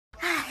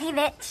Hey,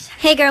 bitch.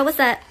 Hey, girl, what's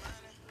up?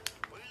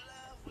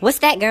 What's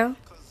that, girl?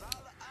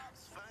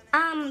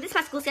 This is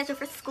my school schedule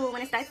for school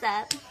when it starts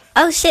up.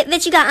 Oh, shit,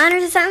 bitch, you got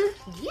honors or something?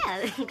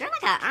 Yeah, girl, I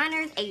got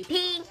honors,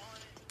 AP,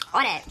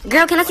 all that.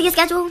 Girl, can I see your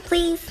schedule,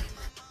 please?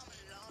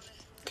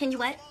 Can you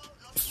what?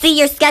 See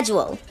your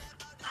schedule.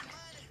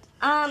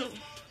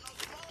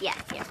 Yeah.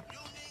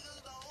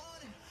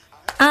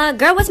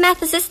 Girl, what's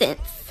math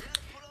assistance?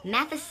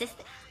 Math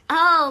assistant.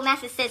 Oh,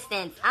 math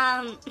assistants.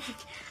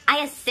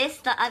 I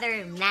assist the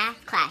other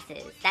math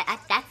classes.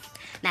 That's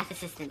math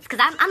assistants. Cause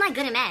I'm like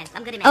good at math.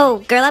 I'm good at math. Oh,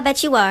 girl, I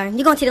bet you are.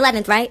 You going to the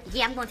 11th, right?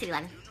 Yeah, I'm going to the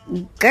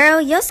 11th.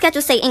 Girl, your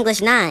schedule say English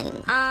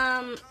 9.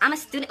 I'm a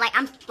student.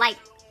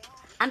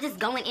 I'm just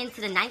going into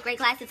the 9th grade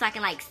classes so I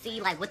can see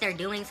what they're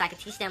doing so I can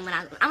teach them when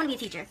I want to be a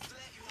teacher.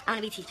 I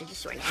want to be a teacher,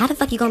 just short. How the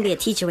fuck you gonna be a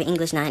teacher with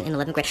English 9 in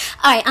 11th grade?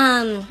 Alright,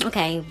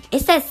 okay.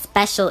 It says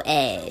special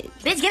ed.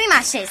 Bitch, give me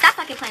my shit. Stop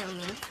fucking playing with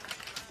me.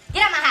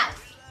 Get out of my house.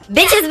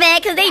 Bitches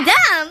mad cause they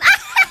dumb.